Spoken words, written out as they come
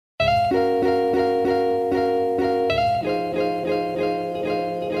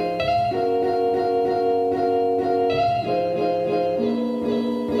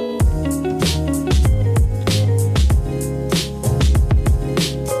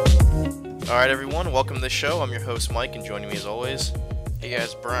Alright, everyone, welcome to the show. I'm your host, Mike, and joining me as always. Hey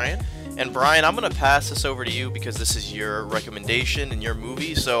guys, Brian. And Brian, I'm going to pass this over to you because this is your recommendation and your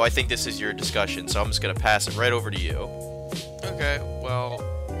movie, so I think this is your discussion, so I'm just going to pass it right over to you. Okay, well,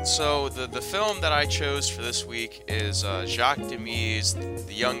 so the film that I chose for this week is Jacques Demy's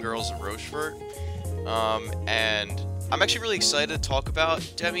The Young Girls of Rochefort. And I'm actually really excited to talk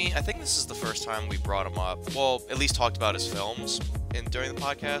about Demy. I think this is the first time we brought him up. Well, at least talked about his films during the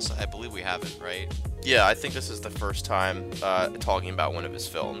podcast. I believe we haven't, right? Yeah, I think this is the first time talking about one of his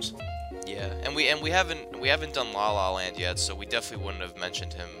films. Yeah, and we haven't done La La Land yet, so we definitely wouldn't have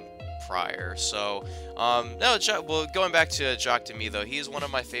mentioned him prior. So, well, going back to Jacques Demy though, he is one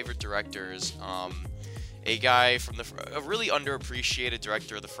of my favorite directors. A guy from a really underappreciated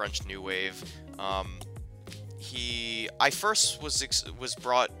director of the French New Wave. I first was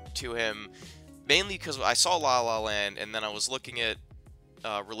brought to him mainly because I saw La La Land, and then I was looking at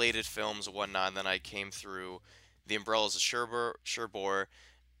related films and whatnot, and then I came through The Umbrellas of Cherbourg,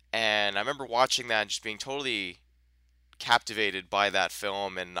 and I remember watching that and just being totally captivated by that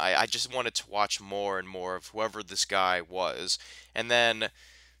film, and I just wanted to watch more and more of whoever this guy was. And then,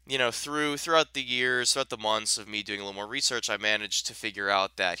 throughout the months of me doing a little more research, I managed to figure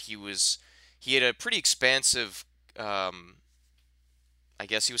out that he had a pretty expansive, I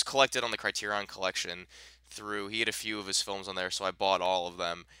guess he was collected on the Criterion Collection he had a few of his films on there, so I bought all of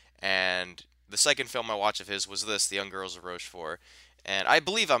them. And the second film I watched of his was The Young Girls of Rochefort. And I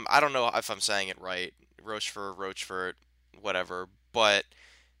believe I don't know if I'm saying it right, Rochefort, whatever. But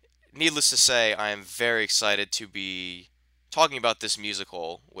needless to say, I am very excited to be talking about this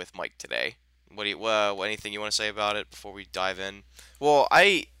musical with Mike today. Anything you want to say about it before we dive in? Well,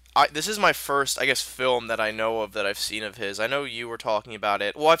 this is my first, I guess, film that I know of that I've seen of his. I know you were talking about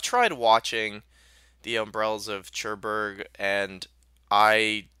it. Well, I've tried watching The Umbrellas of Cherbourg, and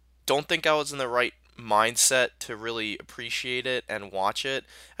I don't think I was in the right mindset to really appreciate it and watch it.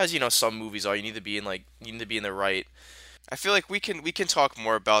 As you know, some movies are. You need to be in the right. I feel like we can talk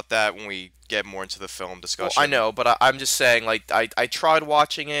more about that when we get more into the film discussion. Well, I know, but I'm just saying, like, I tried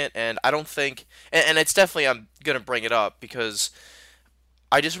watching it, and I don't think, and it's definitely, I'm gonna bring it up because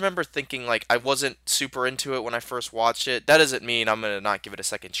I just remember thinking, like, I wasn't super into it when I first watched it. That doesn't mean I'm gonna not give it a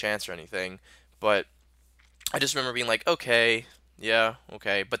second chance or anything, but I just remember being like, okay, yeah,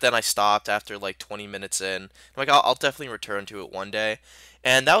 okay. But then I stopped after like 20 minutes in. I'm like, I'll definitely return to it one day.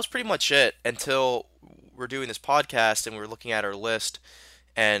 And that was pretty much it until we're doing this podcast and we're looking at our list.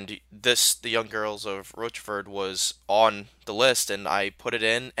 And The Young Girls of Rochefort was on the list, and I put it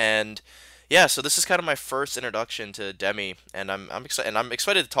in. And yeah, so this is kind of my first introduction to Demy, and I'm excited. And I'm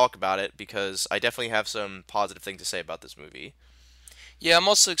excited to talk about it because I definitely have some positive things to say about this movie. Yeah, I'm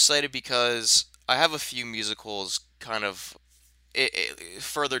also excited because I have a few musicals kind of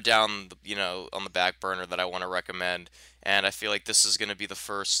further down, on the back burner that I want to recommend, and I feel like this is going to be the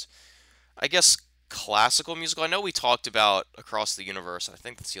first, I guess, classical musical. I know we talked about Across the Universe, and I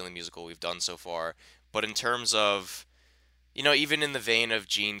think that's the only musical we've done so far, but in terms of, even in the vein of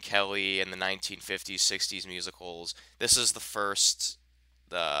Gene Kelly and the 1950s, 60s musicals, this is the first,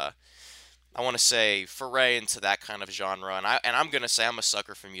 I want to say, foray into that kind of genre, and I'm gonna say I'm a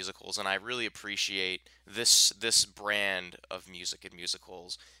sucker for musicals, and I really appreciate this brand of music and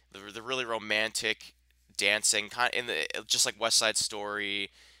musicals, the really romantic dancing kind just like West Side Story,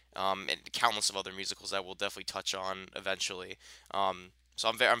 and countless of other musicals that we'll definitely touch on eventually. So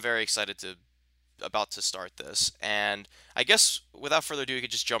I'm very excited about to start this, and I guess without further ado, we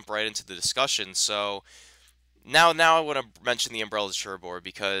could just jump right into the discussion. So now I want to mention The Umbrellas of Cherbourg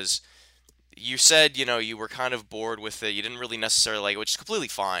because you said, you were kind of bored with it. You didn't really necessarily like it, which is completely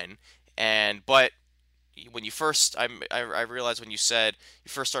fine. But when you first, I realized when you said you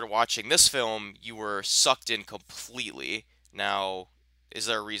first started watching this film, you were sucked in completely. Now, is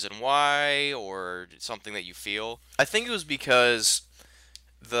there a reason why, or something that you feel? I think it was because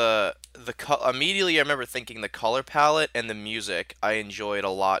immediately I remember thinking the color palette and the music I enjoyed a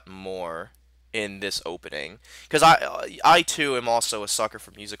lot more in this opening, because I too am also a sucker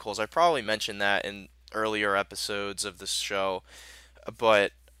for musicals. I probably mentioned that in earlier episodes of this show,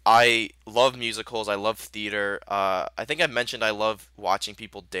 but I love musicals. I love theater. I think I mentioned I love watching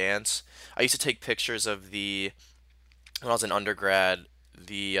people dance. I used to take pictures of when I was in undergrad,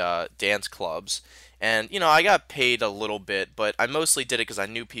 the dance clubs. And, I got paid a little bit, but I mostly did it because I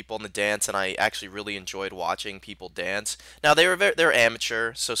knew people in the dance, and I actually really enjoyed watching people dance. Now, they were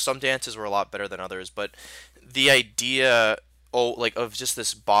amateur, so some dances were a lot better than others, but the idea, of just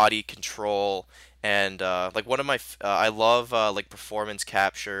this body control And like one of my I love like performance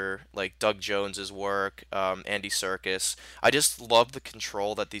capture, like Doug Jones's work, Andy Serkis. I just love the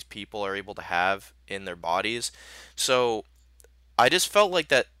control that these people are able to have in their bodies. So I just felt like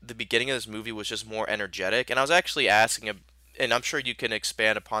that the beginning of this movie was just more energetic, and I was actually asking, and I'm sure you can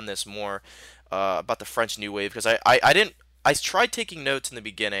expand upon this more about the French New Wave, because I didn't, I tried taking notes in the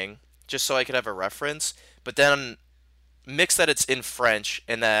beginning just so I could have a reference, but then mix that it's in French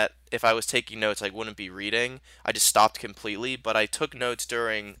and that if I was taking notes I wouldn't be reading. I just stopped completely, but I took notes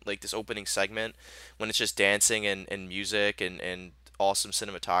during like this opening segment when it's just dancing and music and awesome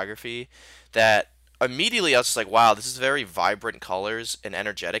cinematography that immediately I was just like, wow, this is very vibrant colors and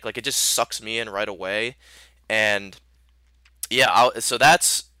energetic. Like it just sucks me in right away. And yeah, so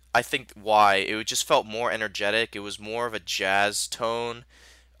that's I think why it just felt more energetic. It was more of a jazz tone,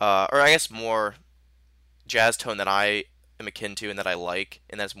 or I guess more jazz tone that I am akin to and that I like,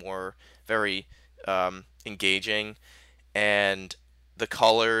 and that's more very engaging. And the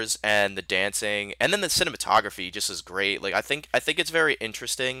colors and the dancing, and then the cinematography just is great. Like I think it's very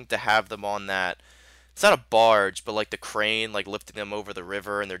interesting to have them on that. It's not a barge, but like the crane, like lifting them over the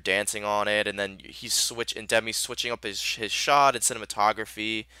river, and they're dancing on it, and then and Demi's switching up his shot and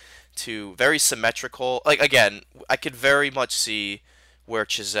cinematography to very symmetrical. Like again, I could very much see where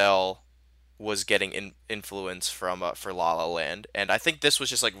Chazelle was getting influence from for La La Land, and I think this was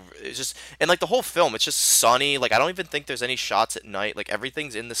just like it's just and like the whole film, it's just sunny. Like I don't even think there's any shots at night. Like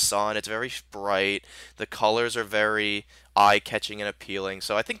everything's in the sun. It's very bright. The colors are very eye-catching and appealing.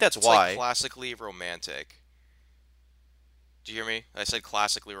 So I think that's It's like why. classically romantic. Do you hear me? I said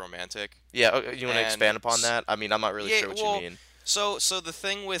classically romantic. Yeah, you want to And expand upon that? I mean, I'm not really yeah, sure what you well, mean. so the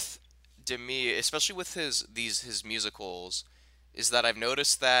thing with Demi, especially with his musicals, is that I've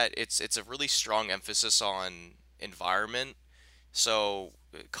noticed that it's a really strong emphasis on environment. So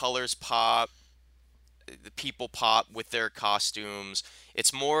colors pop, the people pop with their costumes.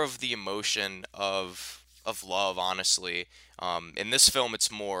 It's more of the emotion of love, honestly. In this film, it's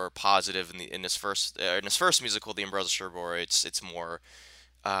more positive. In his first musical, The Umbrella Cherbourg, it's more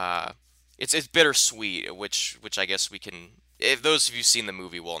uh, it's bittersweet, which I guess we can. If those of you seen the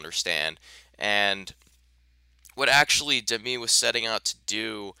movie will understand. And what actually Demi was setting out to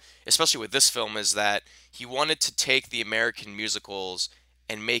do, especially with this film, is that he wanted to take the American musicals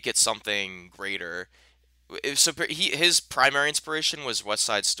and make it something greater. So his primary inspiration was West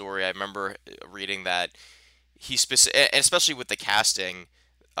Side Story. I remember reading that especially with the casting.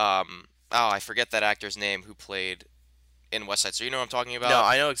 I forget that actor's name who played in West Side Story. You know what I'm talking No, about?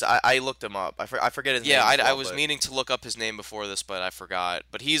 I know. I looked him up. I forget his Yeah, name as I well, was but meaning to look up his name before this, but I forgot.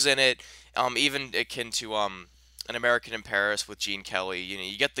 But he's in it. Even akin to An American in Paris with Gene Kelly. You know,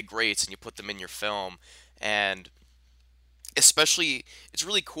 you get the greats and you put them in your film, and especially it's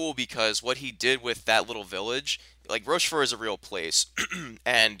really cool because what he did with that little village, like Rochefort is a real place,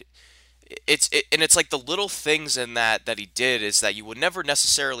 and it's like the little things in that he did is that you would never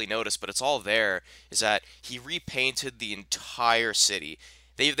necessarily notice, but it's all there. Is that he repainted the entire city.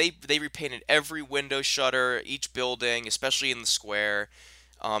 They repainted every window shutter, each building, especially in the square,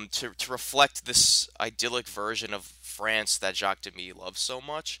 to reflect this idyllic version of France that Jacques Demy loves so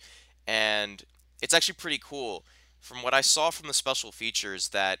much, and it's actually pretty cool. From what I saw from the special features,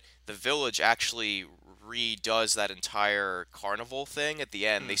 that the village actually redoes that entire carnival thing at the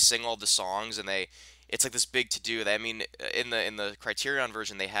end. They hmm. sing all the songs, and it's like this big to do. I mean, in the Criterion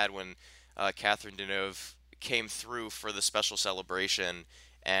version they had when Catherine Deneuve came through for the special celebration,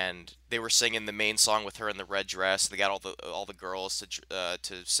 and they were singing the main song with her in the red dress. They got all the girls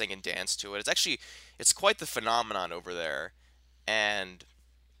to sing and dance to it. It's quite the phenomenon over there, and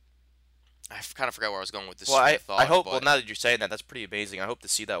kind of forgot where I was going with this Well, stream of I thought, hope. Well, but now that you're saying that, that's pretty amazing. I hope to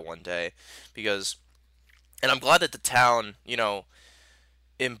see that one day, because, and I'm glad that the town,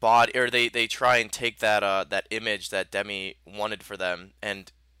 embody or they try and take that image that Demi wanted for them and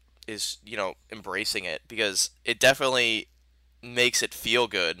is embracing it, because it definitely makes it feel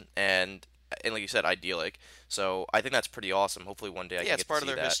good and like you said, idyllic. So I think that's pretty awesome. Hopefully one day I yeah, can it's get to part of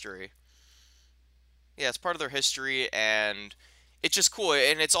see their that. history. Yeah, it's part of their history, and it's just cool.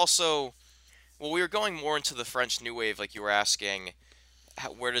 And it's also, well, we were going more into the French New Wave, like you were asking,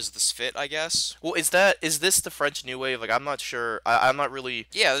 where does this fit? I guess. Well, is this the French New Wave? Like I'm not sure. I'm not really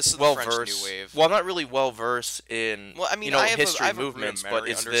Yeah, this is the well French New versed. Wave. Well, I'm not really well versed in Well, I mean, I history have a movements, but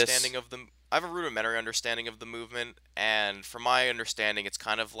rudimentary is this? understanding of the I have a rudimentary understanding of the movement, and from my understanding, it's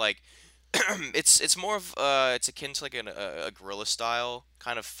kind of like it's more of it's akin to like a guerrilla style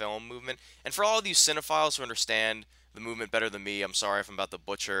kind of film movement. And for all of you cinephiles who understand the movement better than me, I'm sorry if I'm about to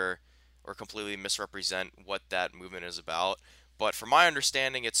butcher or completely misrepresent what that movement is about. But from my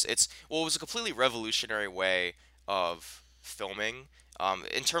understanding, it's well, it was a completely revolutionary way of filming.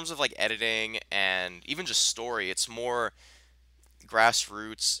 In terms of like editing and even just story, it's more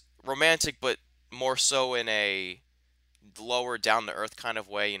grassroots, romantic, but more so in a lower down to earth kind of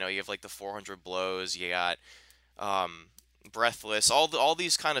way. You know, you have like the 400 blows, you got um, Breathless, all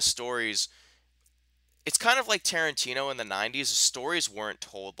these kind of stories. It's kind of like Tarantino in the 90s. The stories weren't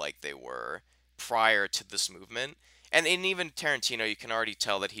told like they were prior to this movement. And in even Tarantino, you can already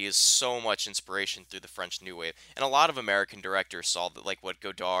tell that he has so much inspiration through the French New Wave. And a lot of American directors saw that, like what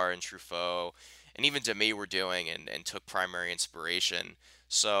Godard and Truffaut and even Demy were doing, and took primary inspiration.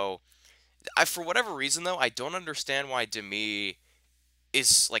 So, for whatever reason, though, I don't understand why Demy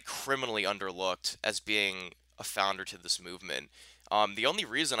is like criminally underlooked as being a founder to this movement. The only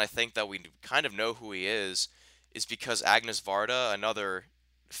reason I think that we kind of know who he is because Agnes Varda, another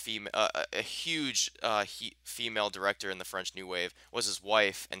female, a huge female director in the French New Wave, was his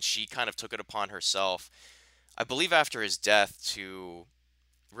wife, and she kind of took it upon herself, I believe, after his death, to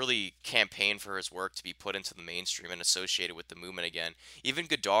really campaign for his work to be put into the mainstream and associated with the movement again. Even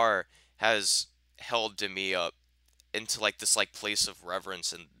Godard has held Demi up into like this like place of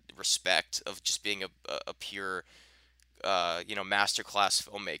reverence and respect of just being a pure masterclass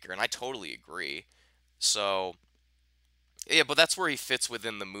filmmaker, and I totally agree. So yeah, but that's where he fits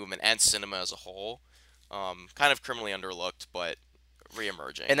within the movement and cinema as a whole. Kind of criminally underlooked, but And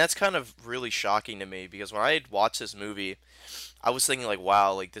re-emerging. that's kind of really shocking to me because when I had watched this movie, I was thinking like,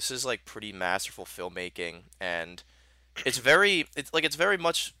 wow, like this is like pretty masterful filmmaking, and it's very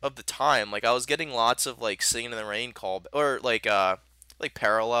much of the time. Like I was getting lots of like Singing in the Rain call or like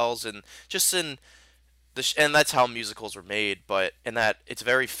parallels and just in and that's how musicals were made, but in that it's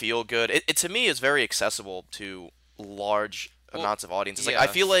very feel good. It to me is very accessible to large Well, amounts of audiences. Like I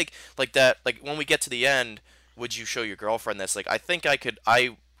yeah, feel like that like when we get to the end, would you show your girlfriend this? Like I think I could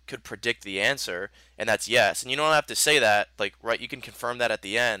predict the answer, and that's yes. And you don't have to say that like right. You can confirm that at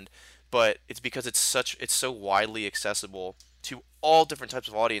the end, but it's because it's so widely accessible to all different types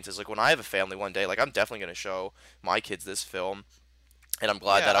of audiences. Like when I have a family one day, like I'm definitely gonna show my kids this film, and I'm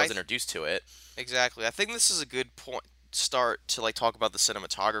glad yeah, that I was introduced to it. exactly. I think this is a good point start to like talk about the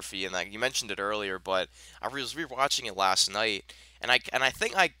cinematography, and like you mentioned it earlier, but I was rewatching it last night, and I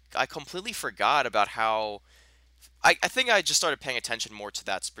think I completely forgot about how I think I just started paying attention more to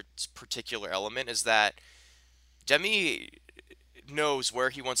that particular element. Is that Demi knows where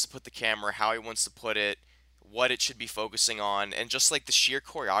he wants to put the camera, how he wants to put it, what it should be focusing on, and just like the sheer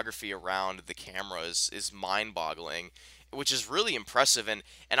choreography around the cameras is mind-boggling, which is really impressive. And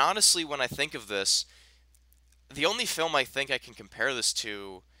honestly, when I think of this, the only film I think I can compare this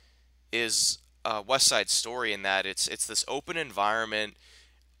to is West Side Story, in that it's this open environment,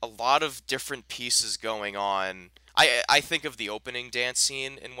 a lot of different pieces going on. I think of the opening dance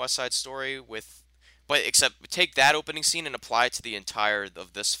scene in West Side Story but except take that opening scene and apply it to the entire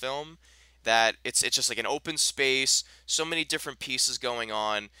of this film. That it's just like an open space, so many different pieces going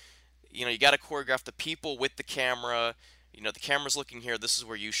on. You know, you got to choreograph the people with the camera. You know, the camera's looking here. This is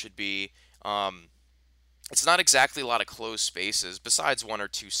where you should be. It's not exactly a lot of closed spaces, besides one or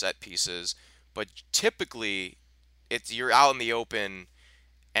two set pieces, but typically it's you're out in the open,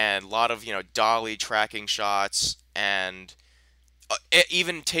 and a lot of dolly tracking shots, and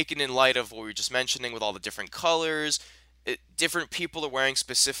even taken in light of what we were just mentioning with all the different colors. Different people are wearing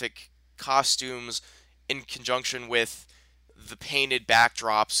specific costumes in conjunction with the painted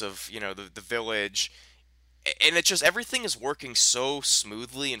backdrops of the village, and it's just everything is working so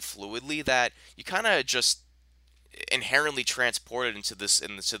smoothly and fluidly that you kind of just inherently transported into this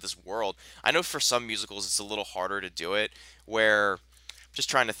world. I know for some musicals it's a little harder to do it, where just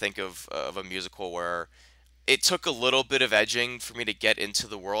trying to think of a musical where it took a little bit of edging for me to get into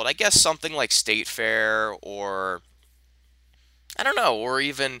the world. I guess something like State Fair, or I don't know, or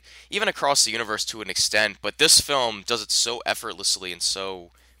even Across the Universe to an extent, but this film does it so effortlessly and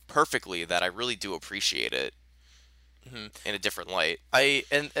so perfectly that I really do appreciate it Mhm. in a different light.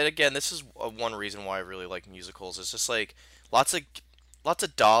 And again, this is one reason why I really like musicals. It's just like lots of lots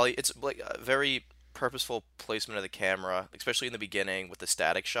of dolly. It's like a very purposeful placement of the camera, especially in the beginning with the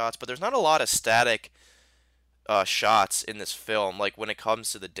static shots. But there's not a lot of static shots in this film. Like when it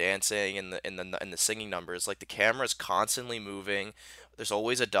comes to the dancing and the singing numbers, like the camera's constantly moving. There's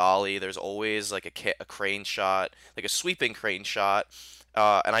always a dolly. There's always like a crane shot, like a sweeping crane shot.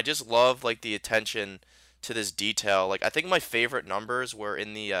 And I just love like the attention to this detail. Like I think my favorite numbers were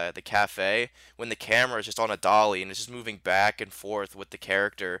in the cafe when the camera is just on a dolly and it's just moving back and forth with the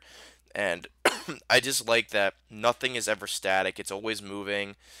character. And I just like that nothing is ever static. It's always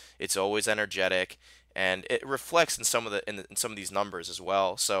moving. It's always energetic. and it reflects in in some of these numbers as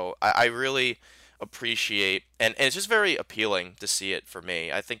well. So I really appreciate, and it's just very appealing to see it for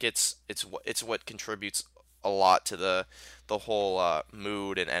me. I think it's what contributes a lot to the whole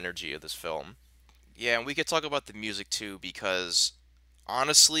mood and energy of this film. Yeah, and we could talk about the music too because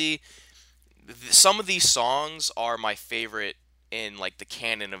honestly, some of these songs are my favorite in like the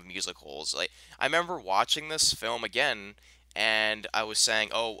canon of musicals. Like I remember watching this film again and I was saying,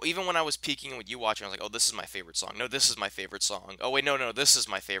 "Oh, even when I was peeking with you watching, I was like, "Oh, this is my favorite song. No, this is my favorite song. Oh, wait, no, this is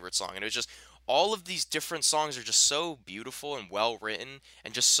my favorite song." And it was just all of these different songs are just so beautiful and well written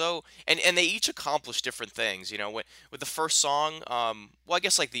and just so and they each accomplish different things, you know. With the first song, well, I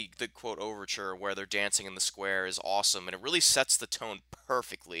guess like the quote overture where they're dancing in the square is awesome and it really sets the tone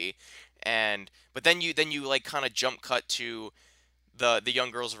perfectly and but then you like kind of jump cut to the young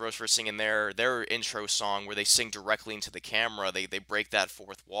girls of Rochefort singing their intro song where they sing directly into the camera. They break that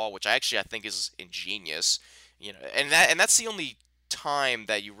fourth wall, which I think is ingenious, you know. And that's the only time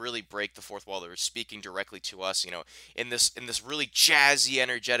that you really break the fourth wall. They're speaking directly to us, you know, in this really jazzy,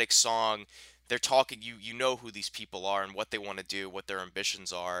 energetic song. They're talking. You know who these people are and what they want to do, what their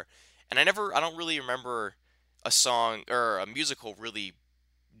ambitions are. And I don't really remember a song or a musical really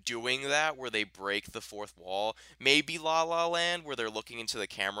doing that where they break the fourth wall. Maybe La La Land where they're looking into the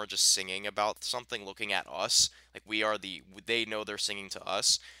camera just singing about something, looking at us. Like they know they're singing to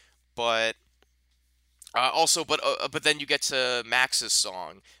us. But but then you get to Max's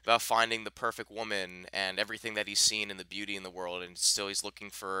song about finding the perfect woman and everything that he's seen and the beauty in the world, and still he's looking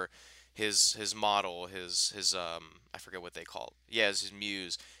for his model, his I forget what they call it. Yeah, his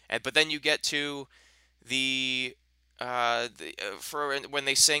muse. And but then you get to for when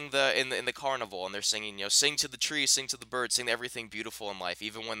they sing in the carnival and they're singing, you know, sing to the trees, sing to the birds, sing to everything beautiful in life,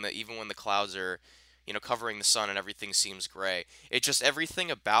 even when the clouds are, you know, covering the sun and everything seems gray. It just everything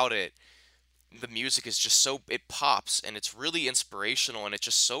about it, the music is just so it pops and it's really inspirational and it's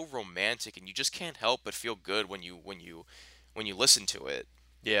just so romantic and you just can't help but feel good when you listen to it.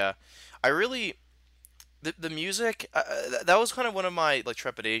 Yeah, I really the music that was kind of one of my like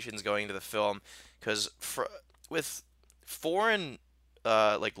trepidations going into the film because for with foreign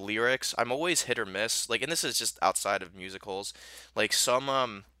like lyrics I'm always hit or miss, like, and this is just outside of musicals, like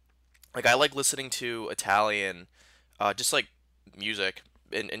some like I like listening to Italian just like music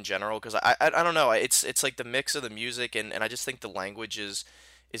in general because I don't know, it's like the mix of the music and I just think the language is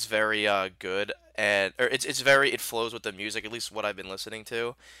very good, and or it's very it flows with the music, at least what I've been listening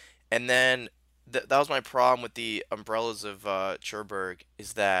to. And then that was my problem with the Umbrellas of Cherbourg,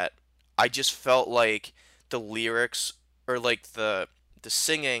 is that I just felt like the lyrics or like the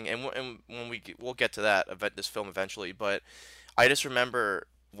singing, and when we'll get to that event, this film eventually, but I just remember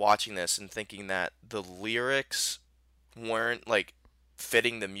watching this and thinking that the lyrics weren't like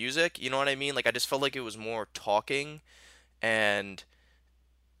fitting the music. You know what I mean? Like I just felt like it was more talking, and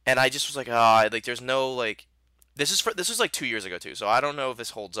I just was like, ah, like there's no like this was like 2 years ago too, so I don't know if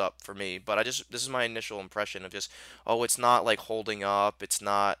this holds up for me, but I just this is my initial impression of just, oh, it's not like holding up, it's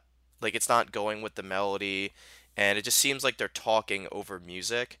not like it's not going with the melody, and it just seems like they're talking over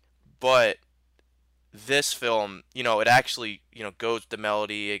music. But this film, you know, it actually, you know, goes with the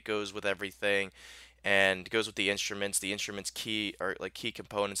melody, it goes with everything, and goes with the instruments. The instruments key are like key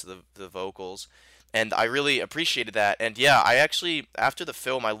components of the vocals, and I really appreciated that. And yeah, I actually after the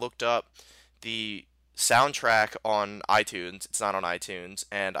film I looked up the soundtrack on iTunes. It's not on iTunes,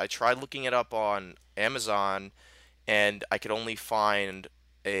 and I tried looking it up on Amazon, and I could only find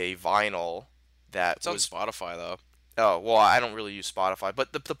a vinyl that It's on was. Spotify though. Oh well, I don't really use Spotify,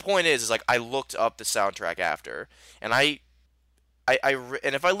 but the point is like I looked up the soundtrack after, and and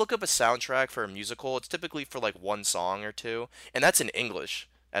if I look up a soundtrack for a musical, it's typically for like one song or two, and that's in English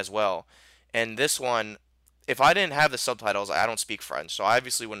as well. And this one, if I didn't have the subtitles, I don't speak French, so I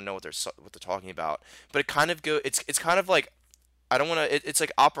obviously wouldn't know what they're talking about. But it kind of it's kind of like I don't want to. It's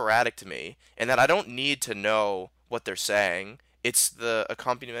like operatic to me, and that I don't need to know what they're saying. It's the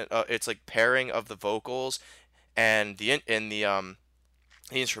accompaniment. It's like pairing of the vocals and the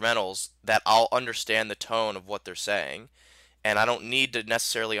instrumentals that I'll understand the tone of what they're saying, and I don't need to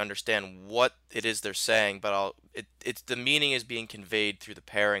necessarily understand what it is they're saying, but it's the meaning is being conveyed through the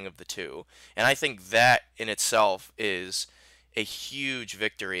pairing of the two, and I think that in itself is a huge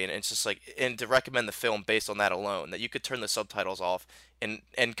victory, and it's just like, and to recommend the film based on that alone, that you could turn the subtitles off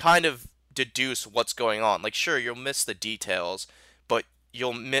and kind of deduce what's going on. Like, sure, you'll miss the details, but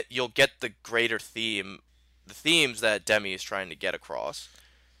you'll get the greater theme, the themes that Demi is trying to get across.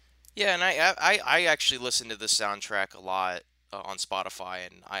 Yeah, and I actually listen to the soundtrack a lot on Spotify,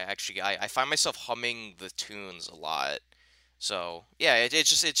 and I find myself humming the tunes a lot. So yeah, it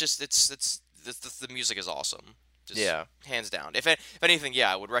just it's the music is awesome, just Yeah. hands down. If anything,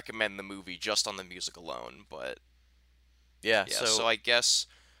 yeah, I would recommend the movie just on the music alone. But Yeah. yeah, so So I guess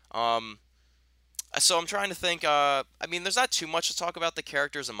um, so I'm trying to think. I mean, there's not too much to talk about the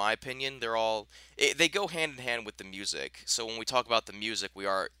characters, in my opinion. They go hand in hand with the music. So when we talk about the music, we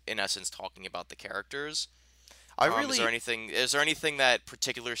are in essence talking about the characters. I Is there really anything that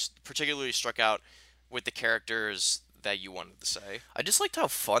particularly struck out with the characters that you wanted to say? I just liked how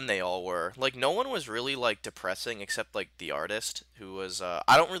fun they all were. Like no one was really like depressing except like the artist who was I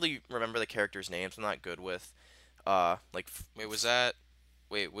don't really remember the characters' names. I'm not good with like Wait, was that?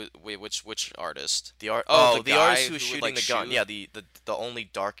 Wait, which artist? Oh, the the artist guy who was who would shooting like the gun. shoot. Yeah, the only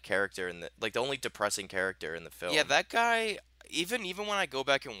dark character in the only depressing character in the Yeah, film. that guy. Even when I go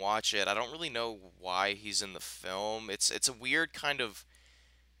back and watch it, I don't really know why he's in the film. It's a weird kind of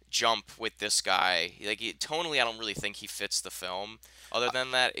jump with this guy. Tonally, I don't really think he fits the film. Other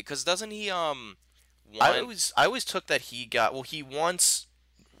than that, because doesn't he want I always took that he got well he wants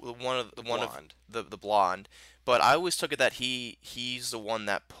the one of blonde? the blonde, but I always took it that he's the one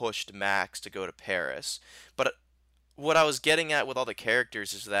that pushed Max to go to Paris. But what I was getting at with all the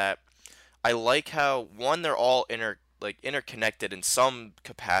characters is that I like how one they're all interconnected in some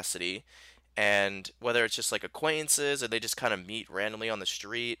capacity, and whether it's just like acquaintances or they just kind of meet randomly on the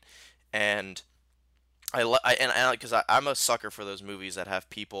street, and I because I'm a sucker for those movies that have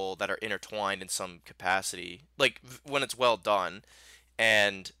people that are intertwined in some capacity, like when it's well done,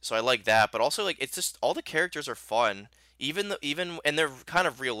 and so I like that. But also like it's just all the characters are fun, even and they're kind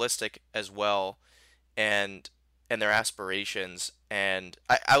of realistic as well, and their aspirations. And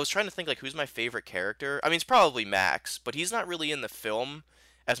I was trying to think like who's my favorite character. I mean, it's probably Max, but he's not really in the film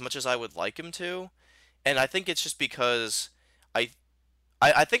as much as I would like him to, and I think it's just because. I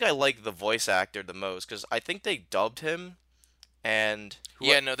I think I like the voice actor the most because I think they dubbed him and who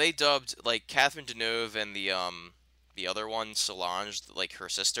Yeah, no, they dubbed like Catherine Deneuve and the other one Solange, like her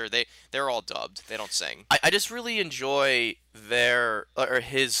sister. They're all dubbed. They don't sing. I just really enjoy their or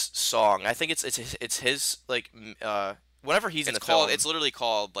his song. I think it's his like whenever he's in the It's film. literally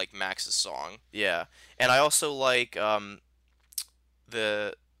called like Max's song. Yeah, and I also like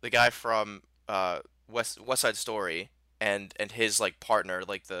the guy from West Side Story and his like partner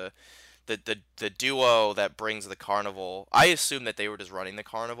like the duo that brings the carnival. I assume that they were just running the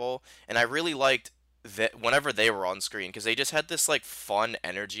carnival, and I really liked that whenever they were on screen because they just had this like fun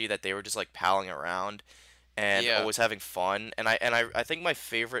energy that they were just like palling around and Yeah. always having fun. I think my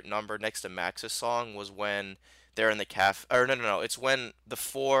favorite number next to Max's song was when they're in the cafe. Or no, it's when the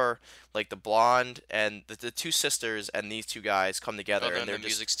four like the blonde and the two sisters and these two guys come together Other and in they're the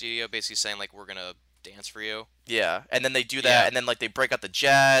just music studio, basically saying like we're gonna dance for you. yeah, and then they do that, Yeah. and then like they break out the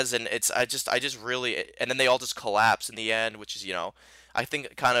jazz, and I just really, and then they all just collapse in the end, which is I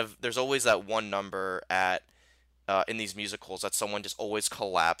think kind of there's always that one number at in these musicals that someone just always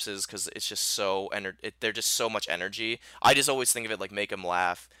collapses because it's just they're just so much energy. I just always think of it like make him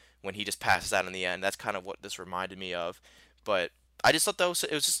laugh when he just passes out in the end. That's kind of what this reminded me of, but I just thought it was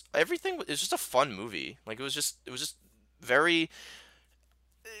just everything. It was just a fun movie. Like it was just very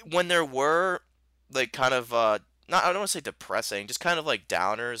when there were like kind of not I don't want to say depressing, just kind of like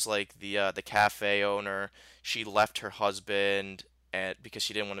downers, like the cafe owner, she left her husband and because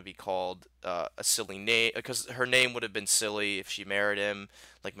she didn't want to be called a silly name because her name would have been silly if she married him,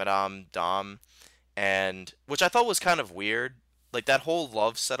 like Madame Dom, and which I thought was kind of weird. Like that whole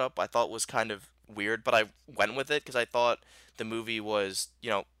love setup I thought was kind of weird, but I went with it because I thought the movie was,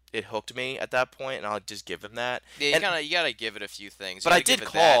 it hooked me at that point, and I'll just give him that. Yeah, And you gotta give it a few things. You but I gotta give did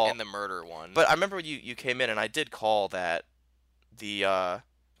it that call and the murder one. but I remember you came in and I did call that the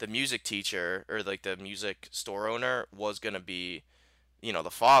music teacher or like the music store owner was gonna be, the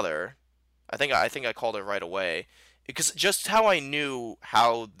father. I think I called it right away. Because just how I knew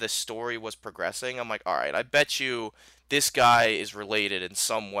how the story was progressing, I'm like, all right, I bet you this guy is related in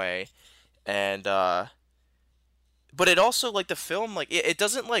some way. And but it also like the film like it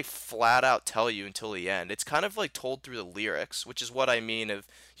doesn't like flat out tell you until the end. It's kind of like told through the lyrics, which is what I mean if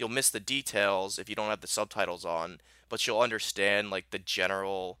you'll miss the details if you don't have the subtitles on, but you'll understand like the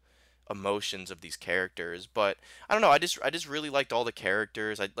general emotions of these characters. But I don't know, I just really liked all the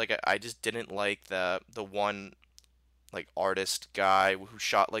characters. I just didn't like the one like artist guy who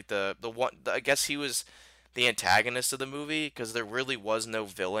shot like the one I guess he was the antagonist of the movie because there really was no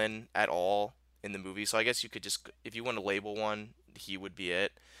villain at all in the movie. So I guess you could just if you want to label one, he would be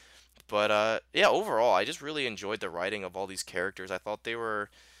it. But yeah, overall, I just really enjoyed the writing of all these characters. I thought they were,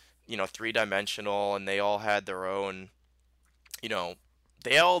 three-dimensional and they all had their own, you know,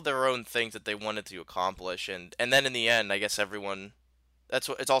 they all had their own things that they wanted to accomplish and then in the end, I guess everyone that's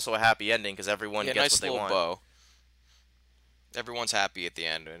what it's also a happy ending because everyone Yeah, gets what nice they little want. bow. Everyone's happy at the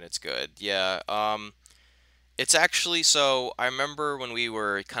end, and it's good. Yeah. It's actually so. I remember when we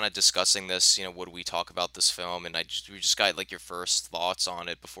were kind of discussing this. Would we talk about this film? And we just got like your first thoughts on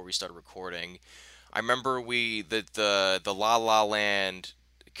it before we started recording. I remember the La La Land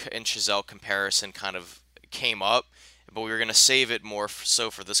and Chazelle comparison kind of came up, but we were gonna save it more so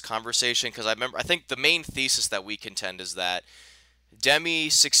for this conversation because I think the main thesis that we contend is that Demi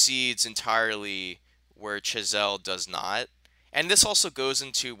succeeds entirely where Chazelle does not. And this also goes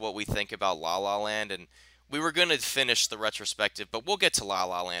into what we think about La La Land. And we were going to finish the retrospective, but we'll get to La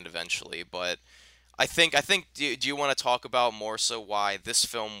La Land eventually. But do you want to talk about more so why this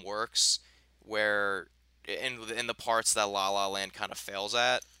film works, where in the parts that La La Land kind of fails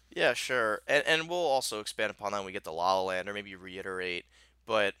at? Yeah, sure. And we'll also expand upon that when we get to La La Land or maybe reiterate.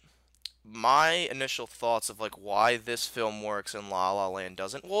 But my initial thoughts of like why this film works and La La Land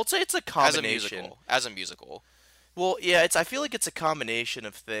doesn't. Well, I'd say it's a As a combination. musical, as a musical. Well, yeah, it's I feel like it's a combination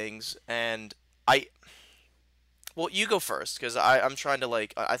of things and I well, you go first because I'm trying to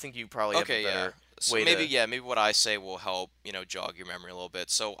like I think you probably have a Okay, yeah. better So way to. maybe what I say will help, jog your memory a little bit.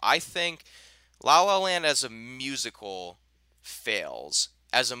 So I think La La Land as a musical fails.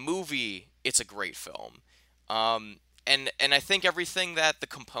 As a movie, it's a great film. And I think everything that the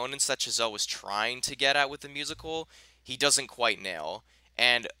components that Chazelle was trying to get at with the musical, he doesn't quite nail.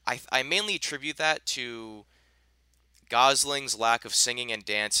 And I mainly attribute that to Gosling's lack of singing and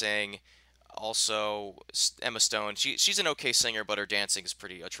dancing. Also, Emma Stone, she's an okay singer, but her dancing is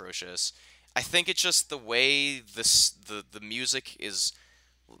pretty atrocious. I think it's just the way the music is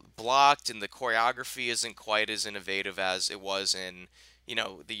blocked and the choreography isn't quite as innovative as it was in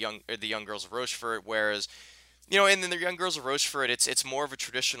the young girls of Rochefort. Whereas in the young girls of Rochefort, it's more of a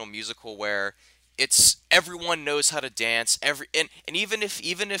traditional musical where it's everyone knows how to dance. And even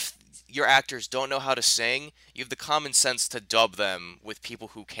if your actors don't know how to sing, you have the common sense to dub them with people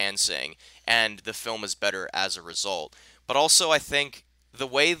who can sing, and the film is better as a result. But also, I think the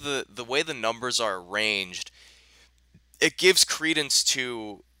way the numbers are arranged, it gives credence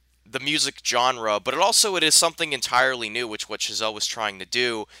to the music genre, but it is something entirely new, which what Chazelle was trying to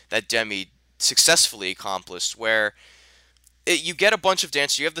do that Demi successfully accomplished, where you get a bunch of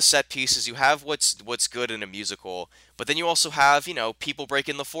dance, you have the set pieces, you have what's good in a musical, but then you also have people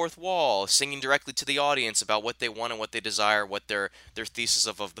breaking the fourth wall, singing directly to the audience about what they want and what they desire, what their thesis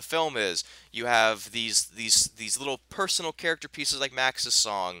of the film is. You have these little personal character pieces like Max's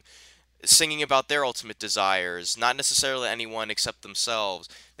song, singing about their ultimate desires, not necessarily anyone except themselves.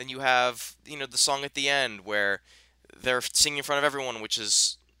 Then you have, the song at the end where they're singing in front of everyone, which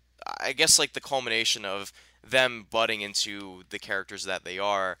is, I guess, like the culmination of them butting into the characters that they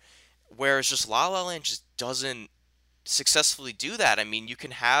are. Whereas just La La Land just doesn't successfully do that. I mean, you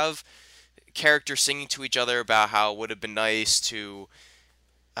can have characters singing to each other about how it would have been nice to,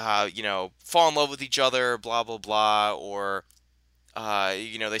 fall in love with each other, blah, blah, blah, or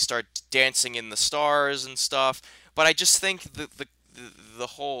they start dancing in the stars and stuff. But I just think the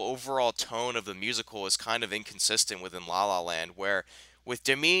whole overall tone of the musical is kind of inconsistent within La La Land, where with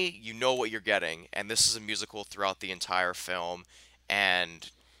Demi, you know what you're getting, and this is a musical throughout the entire film, and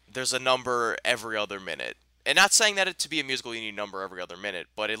there's a number every other minute. And not saying that to be a musical you need a number every other minute,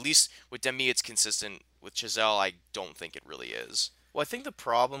 but at least with Demi it's consistent. With Chazelle, I don't think it really is. Well, I think the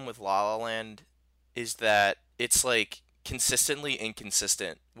problem with La La Land is that it's like consistently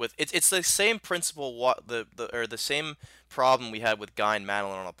inconsistent with it's the same principle what the or the same problem we had with Guy and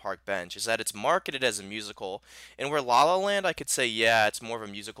Madeline on a park bench is that it's marketed as a musical, and where La La Land I could say yeah it's more of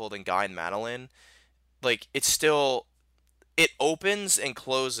a musical than Guy and Madeline, like it's still it opens and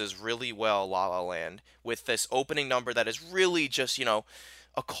closes really well La La Land with this opening number that is really just a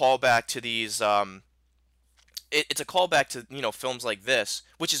callback to these it's a callback to films like this,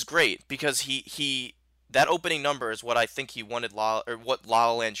 which is great because he that opening number is what I think he wanted or what La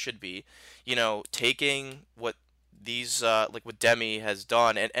La Land should be, taking what these like what Demi has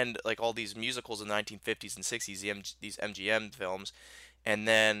done and like all these musicals in the 1950s and 60s, these MGM films, and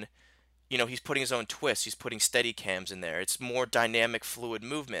then he's putting his own twist. He's putting steady cams in there. It's more dynamic, fluid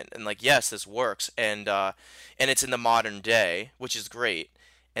movement, and like yes, this works, and it's in the modern day, which is great.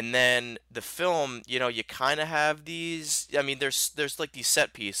 And then the film, you kind of have these. I mean, there's like these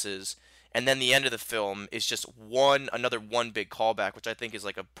set pieces, and then the end of the film is just another one big callback, which I think is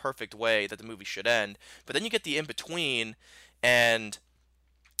like a perfect way that the movie should end. But then you get the in between, and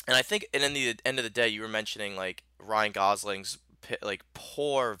I think, and in the end of the day, you were mentioning like Ryan Gosling's like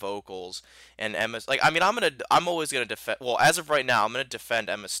poor vocals and Emma's like I'm always gonna defend. Well, as of right now, I'm gonna defend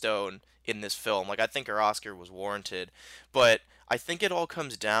Emma Stone in this film. Like I think her Oscar was warranted, but I think it all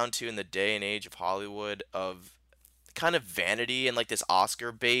comes down to in the day and age of Hollywood of kind of vanity and like this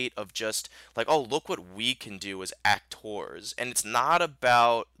Oscar bait of just like, oh, look what we can do as actors. And it's not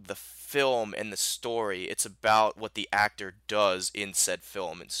about the film and the story, it's about what the actor does in said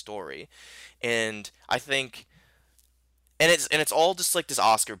film and story. And I think and it's all just like this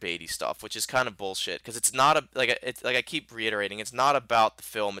Oscar baity stuff, which is kind of bullshit because it's not a like it's like I keep reiterating, it's not about the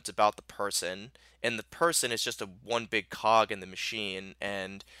film, it's about the person, and the person is just a one big cog in the machine,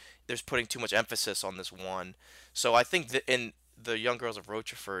 and there's putting too much emphasis on this one. So I think that in the Young Girls of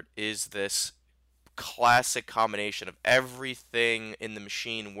Rochefort is this classic combination of everything in the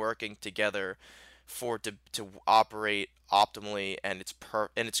machine working together for it to operate optimally, and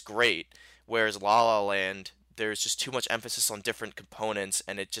it's great. Whereas La La Land, there's just too much emphasis on different components,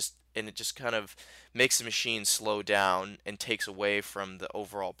 and it just kind of makes the machine slow down and takes away from the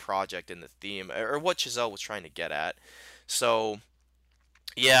overall project and the theme or what Chazelle was trying to get at. So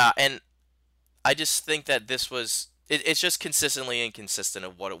yeah, and I just think that it's just consistently inconsistent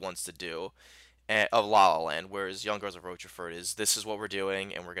of what it wants to do of La La Land, whereas Young Girls of Rochefort is this is what we're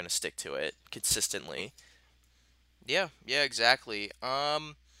doing and we're gonna stick to it consistently. Yeah, yeah, exactly.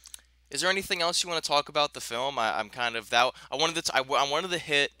 Is there anything else you want to talk about the film? I'm kind of that. I wanted to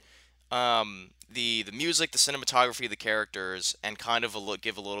hit the music, the cinematography, the characters, and kind of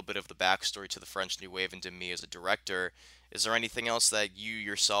give a little bit of the backstory to the French New Wave and to me as a director. Is there anything else that you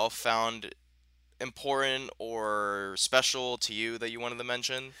yourself found important or special to you that you wanted to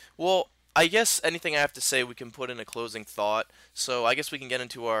mention? Well, I guess anything I have to say we can put in a closing thought. So I guess we can get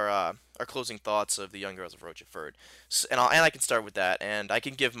into our closing thoughts of the Young Girls of Rochefort, and I can start with that, and I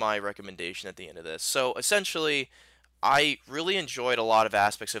can give my recommendation at the end of this. So essentially, I really enjoyed a lot of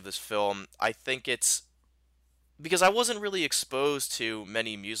aspects of this film. I think it's because I wasn't really exposed to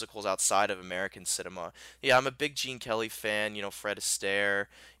many musicals outside of American cinema. Yeah, I'm a big Gene Kelly fan. Fred Astaire,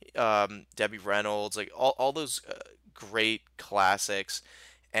 Debbie Reynolds, like all those great classics,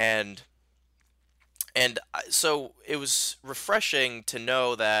 and so it was refreshing to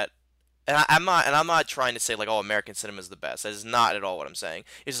know that. And I'm not trying to say like, oh, American cinema is the best. That is not at all what I'm saying.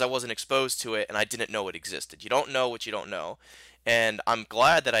 It's just I wasn't exposed to it and I didn't know it existed. You don't know what you don't know, and I'm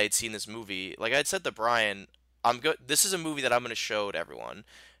glad that I had seen this movie. Like I had said to Brian, I'm good. This is a movie that I'm going to show to everyone,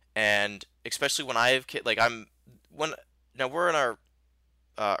 and especially when I have kid. Like when now we're in our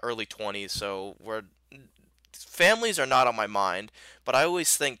early 20s, so families are not on my mind, but I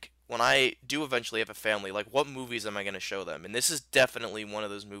always think when I do eventually have a family, like what movies am I going to show them? And this is definitely one of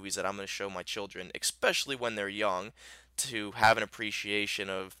those movies that I'm going to show my children, especially when they're young, to have an appreciation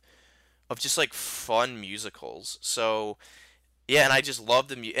of just like fun musicals. So, yeah, and I just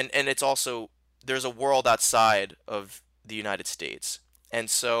love and it's also there's a world outside of the United States. And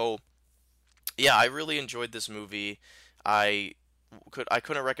so, yeah, I really enjoyed this movie. I I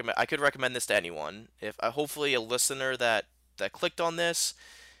could recommend this to anyone. If hopefully a listener that clicked on this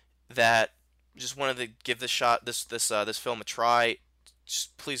that just wanted to give this film a try,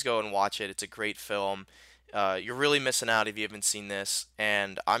 just please go and watch it. It's a great film. You're really missing out if you haven't seen this.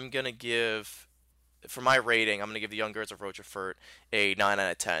 And for my rating, I'm gonna give The Young Girls of Rochefort a 9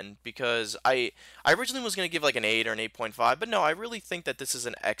 out of 10 because I originally was gonna give like an 8 or an 8.5, but no, I really think that this is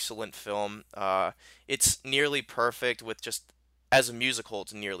an excellent film. It's nearly perfect with just as a musical,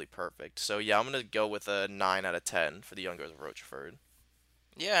 it's nearly perfect. So yeah, I'm gonna go with a 9 out of 10 for The Young Girls of Rochefort.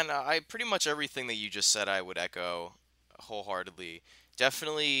 Yeah, and I pretty much everything that you just said I would echo wholeheartedly.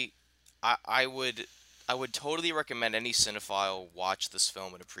 Definitely, I would totally recommend any cinephile watch this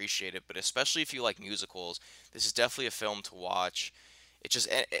film and appreciate it. But especially if you like musicals, this is definitely a film to watch. It just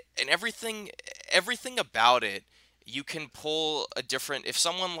and everything about it, you can pull a different. If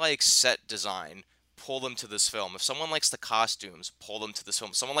someone likes set design, pull them to this film. If someone likes the costumes, pull them to this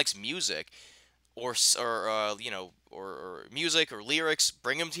film. If someone likes music, or music or lyrics,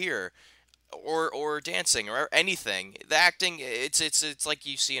 bring them here, or dancing or anything. The acting, it's like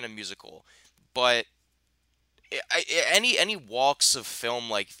you see in a musical, but any walks of film,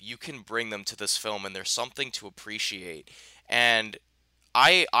 like you can bring them to this film, and there's something to appreciate. And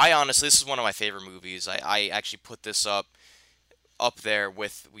I honestly, this is one of my favorite movies. I actually put this up there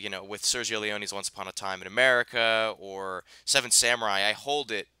with with Sergio Leone's Once Upon a Time in America or Seven Samurai. I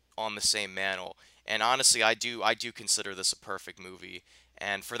hold it on the same mantle. And honestly, I do consider this a perfect movie.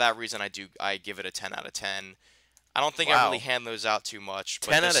 And for that reason, I give it a 10 out of 10. I don't think I really Wow, hand those out too much,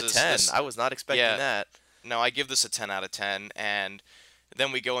 but 10 out of 10. this I was not expecting yeah, that. no, I give this a 10 out of 10. And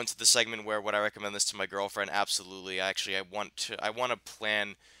then we go into the segment where would I recommend this to my girlfriend? Absolutely. Actually, I want to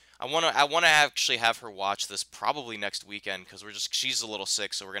plan I want to actually have her watch this probably next weekend because she's a little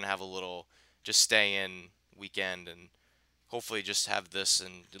sick, so we're going to have a little just stay in weekend and hopefully just have this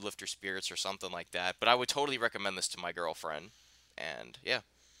and lift your spirits or something like that. But I would totally recommend this to my girlfriend. And yeah.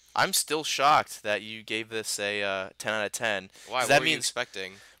 I'm still shocked that you gave this a 10 out of 10. Why? Because What that were you means,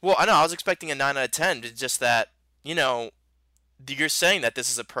 expecting? well, I know I was expecting a 9 out of 10. It's just that, you know, you're saying that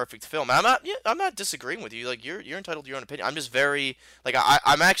this is a perfect film. And I'm not, yeah, I'm not disagreeing with you. Like you're entitled to your own opinion. I'm just very like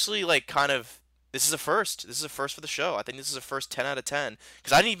I'm actually like kind of this is a first. This is a first for the show. I think this is a first 10 out of 10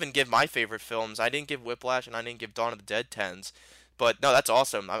 because I didn't even give my favorite films. I didn't give Whiplash and I didn't give Dawn of the Dead 10s. But no, that's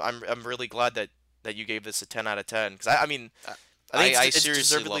awesome. I'm really glad that you gave this a 10 out of 10 because I mean I I think I it's seriously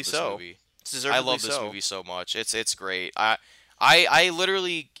deservedly love this so. movie. It's I deservedly love this so. movie so much. It's great. I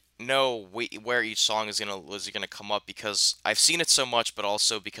literally know where each song is gonna come up because I've seen it so much, but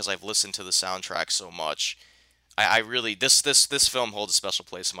also because I've listened to the soundtrack so much. I really this film holds a special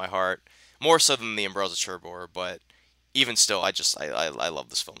place in my heart, more so than the Ambrosia Cherbourg, but even still, I love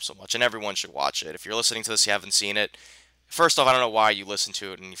this film so much, and everyone should watch it. If you're listening to this, you haven't seen it. First off, I don't know why you listen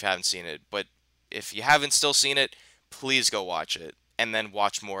to it and you haven't seen it, but if you haven't still seen it, please go watch it, and then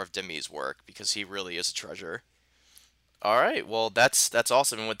watch more of Demi's work because he really is a treasure. All right, well that's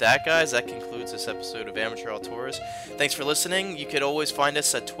awesome. And with that, guys, that concludes this episode of Amateur Outdoors. Thanks for listening. You could always find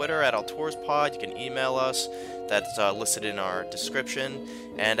us at Twitter at OutdoorsPod. You can email us. That's listed in our description.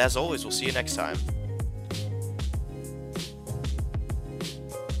 And as always, we'll see you next time.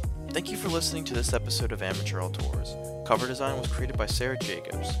 Thank you for listening to this episode of Amateur Outdoors. Cover design was created by Sarah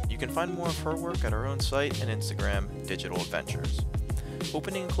Jacobs. You can find more of her work at our own site and Instagram, Digital Adventures.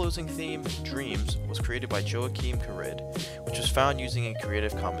 Opening and closing theme, Dreams, was created by Joachim Carid, which was found using a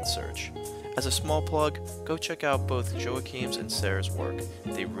Creative Commons search. As a small plug, go check out both Joachim's and Sarah's work.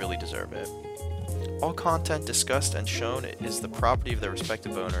 They really deserve it. All content discussed and shown is the property of their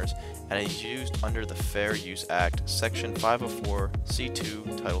respective owners and is used under the Fair Use Act, Section 504,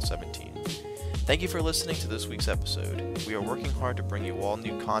 C2, Title 17. Thank you for listening to this week's episode. We are working hard to bring you all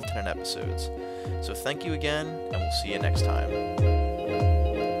new content and episodes. So thank you again, and we'll see you next time.